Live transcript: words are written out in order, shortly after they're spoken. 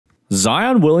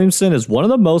Zion Williamson is one of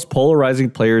the most polarizing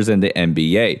players in the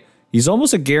NBA. He's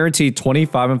almost a guaranteed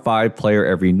 25-5 player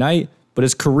every night, but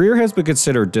his career has been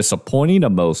considered disappointing to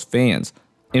most fans.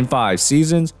 In 5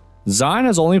 seasons, Zion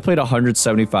has only played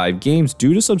 175 games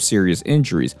due to some serious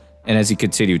injuries, and as he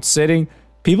continued sitting,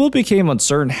 people became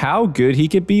uncertain how good he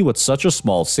could be with such a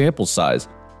small sample size.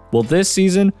 Well, this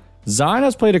season, Zion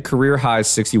has played a career-high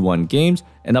 61 games,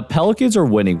 and the Pelicans are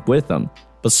winning with him,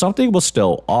 but something was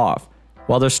still off.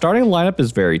 While their starting lineup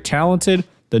is very talented,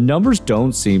 the numbers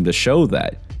don't seem to show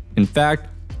that. In fact,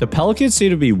 the Pelicans seem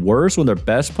to be worse when their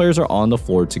best players are on the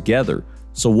floor together.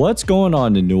 So what's going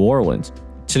on in New Orleans?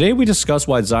 Today we discuss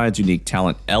why Zion's unique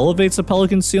talent elevates the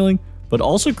Pelicans' ceiling, but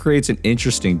also creates an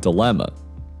interesting dilemma.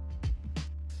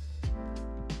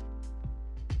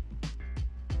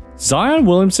 Zion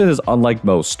Williamson is unlike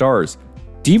most stars.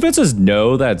 Defenses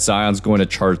know that Zion's going to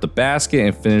charge the basket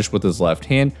and finish with his left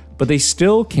hand, but they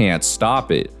still can't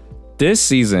stop it. This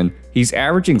season, he's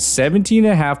averaging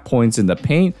 17.5 points in the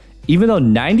paint, even though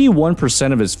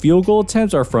 91% of his field goal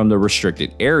attempts are from the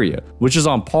restricted area, which is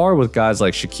on par with guys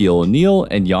like Shaquille O'Neal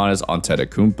and Giannis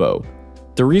Antetokounmpo.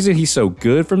 The reason he's so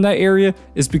good from that area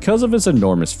is because of his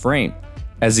enormous frame.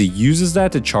 As he uses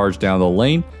that to charge down the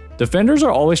lane, defenders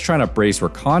are always trying to brace for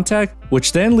contact,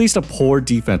 which then leads to poor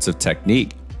defensive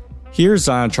technique. Here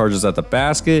Zion charges at the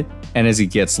basket, and as he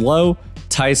gets low,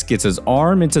 Tice gets his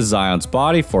arm into Zion's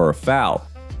body for a foul.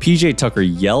 PJ Tucker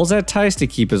yells at Tice to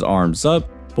keep his arms up,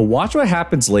 but watch what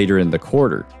happens later in the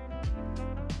quarter.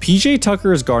 PJ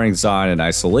Tucker is guarding Zion in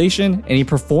isolation, and he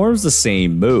performs the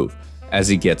same move. As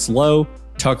he gets low,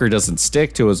 Tucker doesn't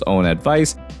stick to his own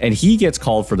advice, and he gets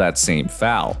called for that same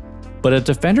foul. But if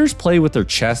defenders play with their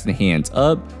chest and hands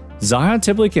up, Zion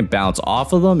typically can bounce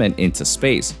off of them and into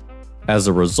space. As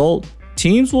a result,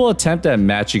 teams will attempt at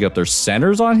matching up their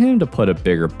centers on him to put a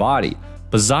bigger body,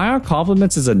 but Zion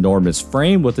complements his enormous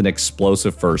frame with an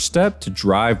explosive first step to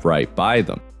drive right by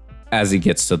them. As he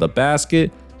gets to the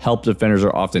basket, help defenders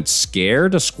are often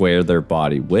scared to square their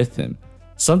body with him.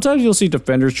 Sometimes you'll see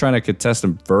defenders trying to contest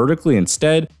him vertically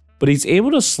instead, but he's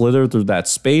able to slither through that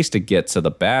space to get to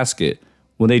the basket.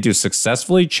 When they do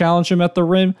successfully challenge him at the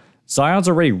rim, Zion's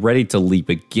already ready to leap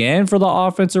again for the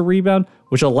offensive rebound,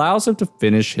 which allows him to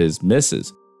finish his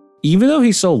misses. Even though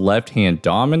he's so left-hand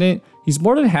dominant, he's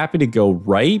more than happy to go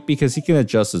right because he can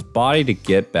adjust his body to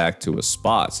get back to his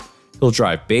spots. He'll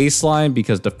drive baseline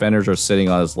because defenders are sitting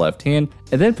on his left hand,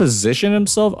 and then position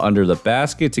himself under the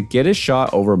basket to get his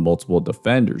shot over multiple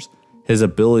defenders. His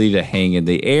ability to hang in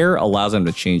the air allows him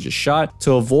to change his shot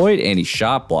to avoid any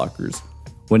shot blockers.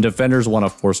 When defenders want to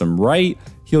force him right,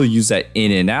 he'll use that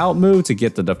in and out move to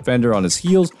get the defender on his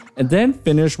heels and then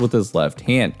finish with his left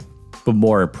hand. But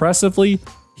more impressively,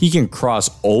 he can cross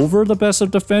over the best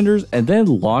of defenders and then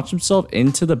launch himself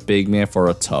into the big man for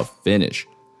a tough finish.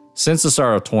 Since the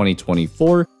start of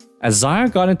 2024, as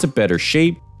Zion got into better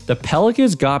shape, the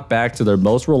Pelicans got back to their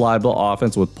most reliable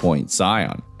offense with Point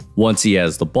Zion. Once he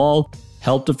has the ball,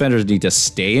 help defenders need to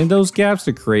stay in those gaps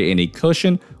to create any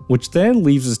cushion, which then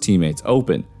leaves his teammates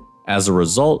open. As a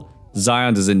result,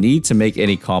 Zion doesn't need to make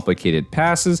any complicated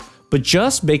passes, but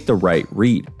just make the right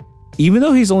read. Even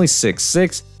though he's only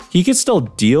 6'6", he can still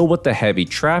deal with the heavy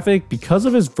traffic because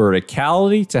of his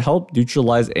verticality to help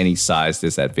neutralize any size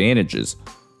disadvantages.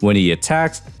 When he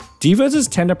attacks, defenses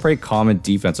tend to play common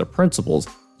defensive principles,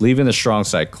 leaving the strong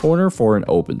side corner for an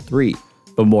open 3.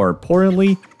 But more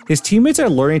importantly, his teammates are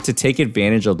learning to take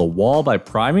advantage of the wall by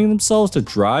priming themselves to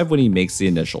drive when he makes the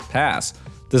initial pass.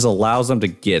 This allows them to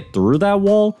get through that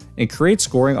wall and create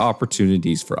scoring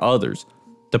opportunities for others.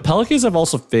 The Pelicans have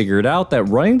also figured out that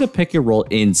running the pick and roll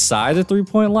inside the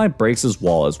three-point line breaks his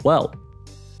wall as well.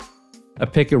 A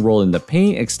pick and roll in the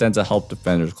paint extends to help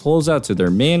defenders close out to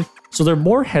their man, so they're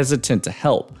more hesitant to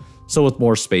help. So with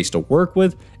more space to work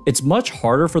with, it's much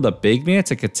harder for the big man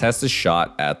to contest a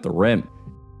shot at the rim.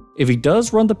 If he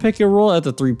does run the pick and roll at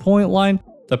the three-point line,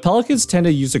 the Pelicans tend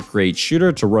to use a great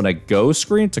shooter to run a go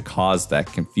screen to cause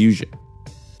that confusion.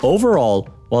 Overall,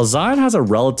 while Zion has a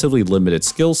relatively limited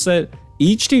skill set,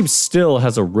 each team still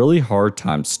has a really hard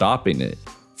time stopping it.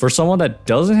 For someone that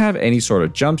doesn't have any sort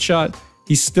of jump shot,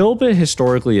 he's still been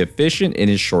historically efficient in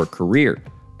his short career.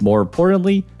 More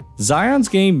importantly, Zion's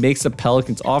game makes the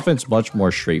Pelicans' offense much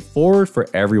more straightforward for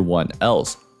everyone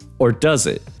else. Or does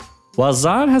it? While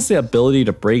Zion has the ability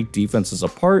to break defenses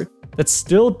apart, that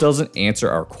still doesn't answer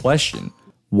our question.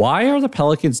 Why are the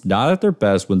Pelicans not at their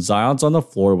best when Zion's on the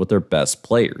floor with their best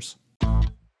players?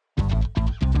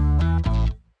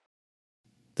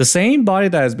 The same body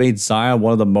that has made Zion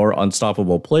one of the more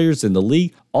unstoppable players in the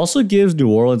league also gives New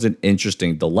Orleans an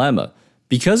interesting dilemma.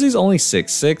 Because he's only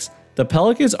 6'6", the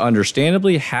Pelicans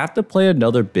understandably have to play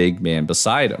another big man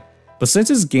beside him. But since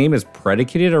his game is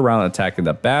predicated around attacking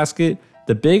the basket,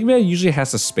 the big man usually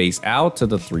has to space out to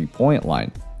the 3-point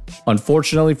line.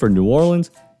 Unfortunately for New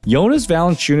Orleans, Jonas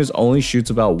Valanciunas only shoots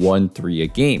about 1-3 a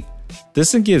game.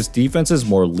 This gives defenses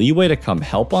more leeway to come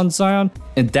help on Zion,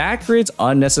 and that creates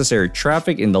unnecessary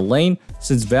traffic in the lane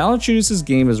since Valanciunas'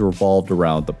 game is revolved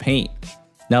around the paint.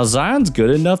 Now Zion's good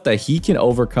enough that he can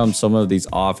overcome some of these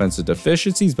offensive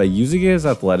deficiencies by using his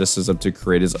athleticism to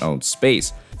create his own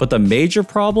space, but the major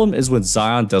problem is when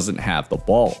Zion doesn't have the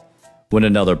ball. When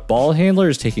another ball handler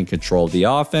is taking control of the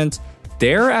offense,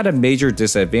 they're at a major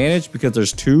disadvantage because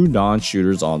there's two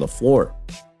non-shooters on the floor.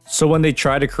 So when they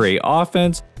try to create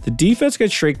offense, the defense can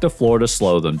shrink the floor to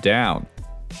slow them down.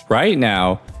 Right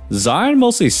now, Zion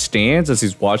mostly stands as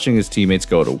he's watching his teammates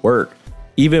go to work.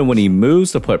 Even when he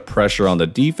moves to put pressure on the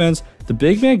defense, the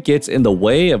big man gets in the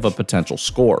way of a potential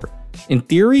score. In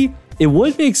theory, it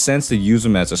would make sense to use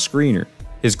him as a screener.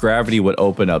 His gravity would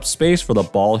open up space for the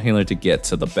ball handler to get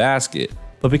to the basket.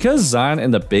 But because Zion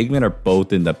and the big man are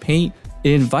both in the paint,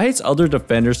 it invites other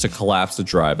defenders to collapse the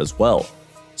drive as well.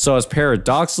 So as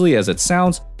paradoxically as it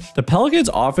sounds, the Pelicans'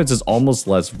 offense is almost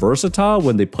less versatile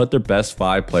when they put their best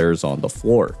 5 players on the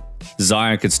floor.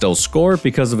 Zion can still score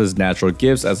because of his natural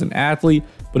gifts as an athlete,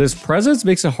 but his presence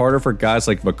makes it harder for guys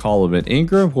like McCollum and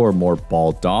Ingram who are more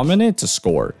ball dominant to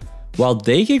score. While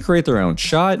they can create their own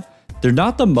shot, they're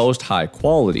not the most high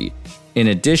quality. In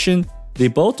addition, they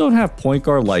both don't have point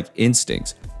guard like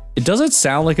instincts. It doesn't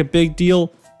sound like a big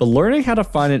deal, but learning how to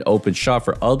find an open shot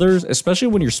for others, especially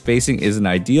when your spacing isn't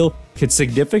ideal, can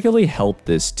significantly help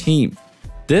this team.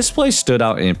 This play stood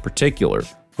out in particular.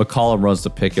 McCollum runs the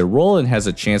pick and roll and has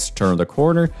a chance to turn the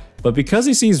corner, but because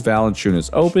he sees Valanciunas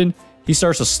open, he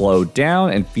starts to slow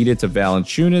down and feed it to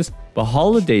Valanciunas, but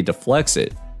Holiday deflects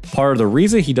it. Part of the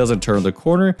reason he doesn't turn the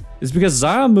corner is because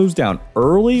Zion moves down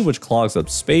early, which clogs up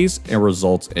space and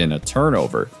results in a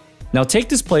turnover. Now take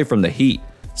this play from the Heat.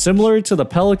 Similar to the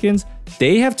Pelicans,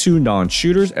 they have 2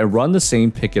 non-shooters and run the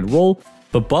same pick and roll,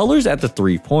 but Butler's at the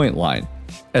 3-point line.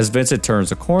 As Vincent turns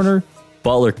the corner,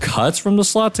 Butler cuts from the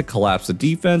slot to collapse the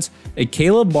defense, and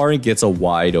Caleb Martin gets a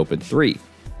wide open 3.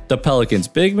 The Pelicans'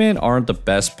 big men aren't the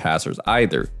best passers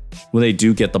either. When they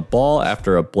do get the ball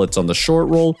after a blitz on the short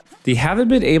roll, they haven't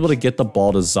been able to get the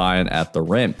ball to Zion at the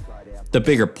rim. The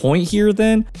bigger point here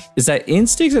then is that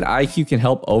instincts and IQ can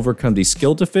help overcome these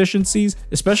skill deficiencies,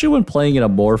 especially when playing in a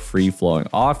more free-flowing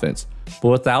offense. But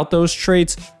without those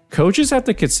traits, coaches have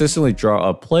to consistently draw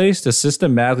up plays to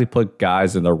systematically put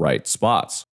guys in the right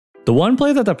spots. The one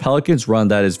play that the Pelicans run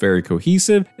that is very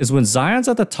cohesive is when Zion's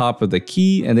at the top of the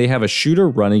key and they have a shooter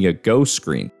running a ghost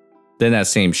screen. Then that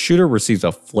same shooter receives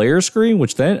a flare screen,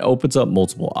 which then opens up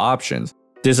multiple options.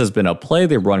 This has been a play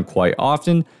they run quite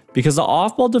often because the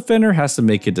off-ball defender has to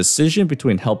make a decision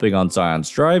between helping on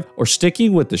Zion's drive or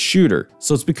sticking with the shooter,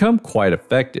 so it's become quite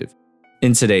effective.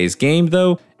 In today's game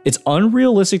though, it's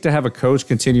unrealistic to have a coach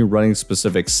continue running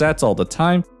specific sets all the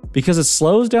time because it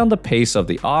slows down the pace of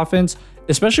the offense,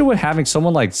 especially when having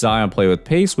someone like Zion play with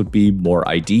pace would be more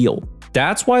ideal.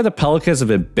 That's why the Pelicans have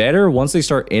been better once they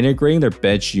start integrating their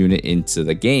bench unit into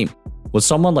the game. With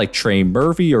someone like Trey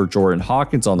Murphy or Jordan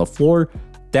Hawkins on the floor,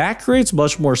 that creates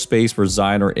much more space for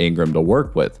Zion or Ingram to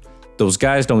work with. Those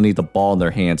guys don't need the ball in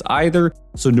their hands either,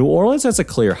 so New Orleans has a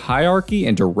clear hierarchy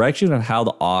and direction of how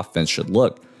the offense should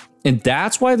look. And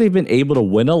that's why they've been able to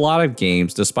win a lot of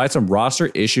games despite some roster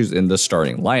issues in the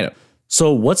starting lineup.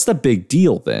 So what's the big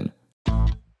deal then?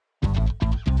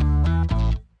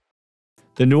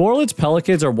 The New Orleans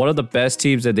Pelicans are one of the best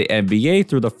teams in the NBA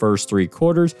through the first 3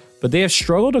 quarters, but they have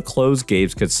struggled to close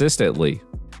games consistently.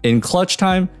 In clutch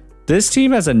time, this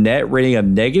team has a net rating of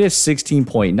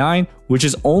 -16.9, which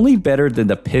is only better than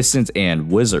the Pistons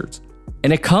and Wizards.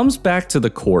 And it comes back to the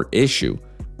core issue.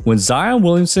 When Zion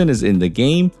Williamson is in the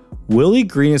game, Willie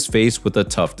Green is faced with a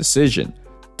tough decision.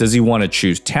 Does he want to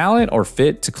choose talent or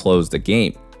fit to close the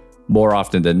game? More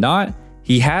often than not,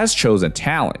 he has chosen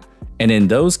talent. And in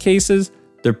those cases,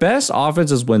 their best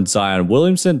offense is when Zion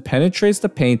Williamson penetrates the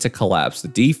paint to collapse the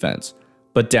defense.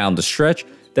 But down the stretch,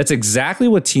 that's exactly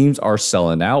what teams are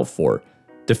selling out for.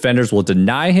 Defenders will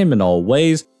deny him in all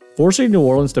ways, forcing New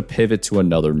Orleans to pivot to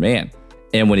another man.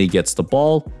 And when he gets the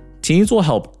ball, teams will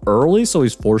help early so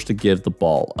he's forced to give the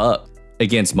ball up.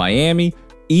 Against Miami,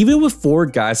 even with 4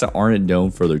 guys that aren't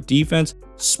known for their defense,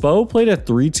 Spo played a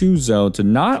 3-2 zone to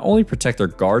not only protect their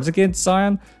guards against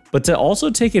Zion, but to also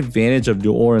take advantage of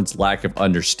New Orleans' lack of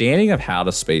understanding of how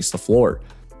to space the floor.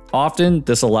 Often,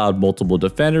 this allowed multiple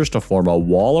defenders to form a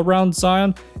wall around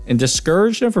Zion and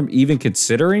discouraged him from even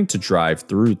considering to drive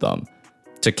through them.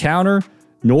 To counter,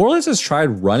 New Orleans has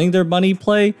tried running their money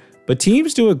play, but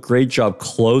teams do a great job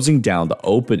closing down the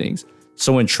openings.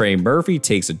 So when Trey Murphy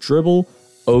takes a dribble,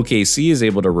 OKC is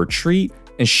able to retreat,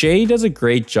 and Shea does a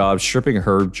great job stripping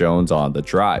Herb Jones on the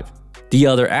drive. The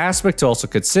other aspect to also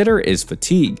consider is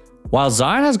fatigue. While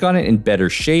Zion has gotten in better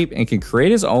shape and can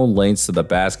create his own lanes to the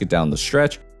basket down the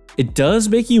stretch, it does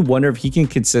make you wonder if he can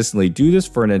consistently do this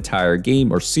for an entire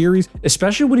game or series,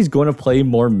 especially when he's going to play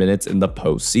more minutes in the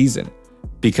postseason.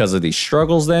 Because of these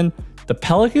struggles then, the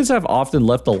Pelicans have often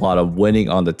left a lot of winning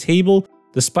on the table,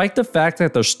 despite the fact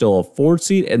that they're still a 4th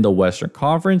seed in the Western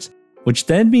Conference, which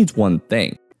then means one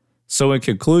thing. So in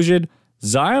conclusion,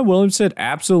 Zion Williamson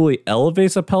absolutely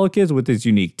elevates the Pelicans with his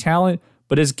unique talent,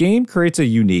 but his game creates a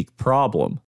unique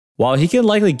problem. While he can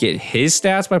likely get his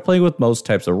stats by playing with most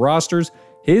types of rosters,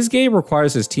 his game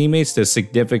requires his teammates to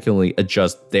significantly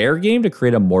adjust their game to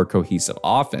create a more cohesive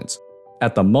offense.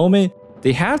 At the moment,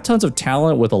 they have tons of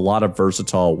talent with a lot of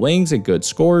versatile wings and good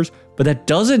scorers, but that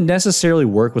doesn't necessarily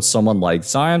work with someone like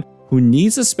Zion, who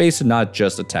needs the space to not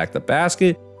just attack the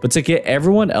basket, but to get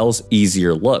everyone else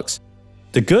easier looks.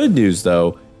 The good news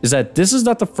though, is that this is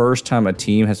not the first time a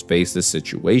team has faced this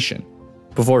situation.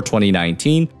 Before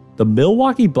 2019, the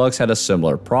Milwaukee Bucks had a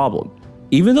similar problem.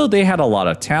 Even though they had a lot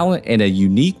of talent and a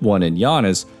unique one in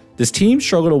Giannis, this team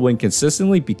struggled to win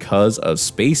consistently because of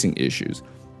spacing issues.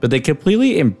 But they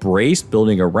completely embraced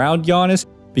building around Giannis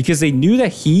because they knew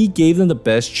that he gave them the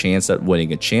best chance at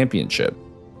winning a championship.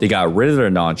 They got rid of their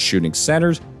non-shooting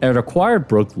centers and acquired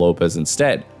Brook Lopez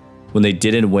instead. When they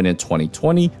didn't win in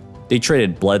 2020, they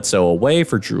traded Bledsoe away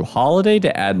for Drew Holiday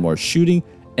to add more shooting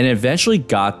and eventually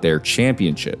got their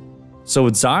championship. So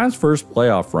with Zion's first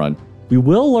playoff run, we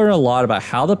will learn a lot about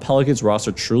how the Pelicans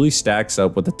roster truly stacks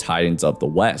up with the Titans of the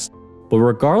West. But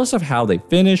regardless of how they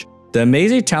finish, the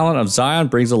amazing talent of Zion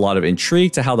brings a lot of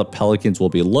intrigue to how the Pelicans will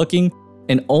be looking,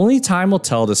 and only time will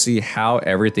tell to see how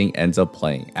everything ends up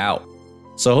playing out.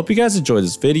 So I hope you guys enjoyed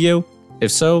this video.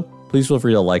 If so, please feel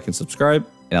free to like and subscribe,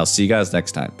 and I'll see you guys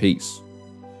next time. Peace.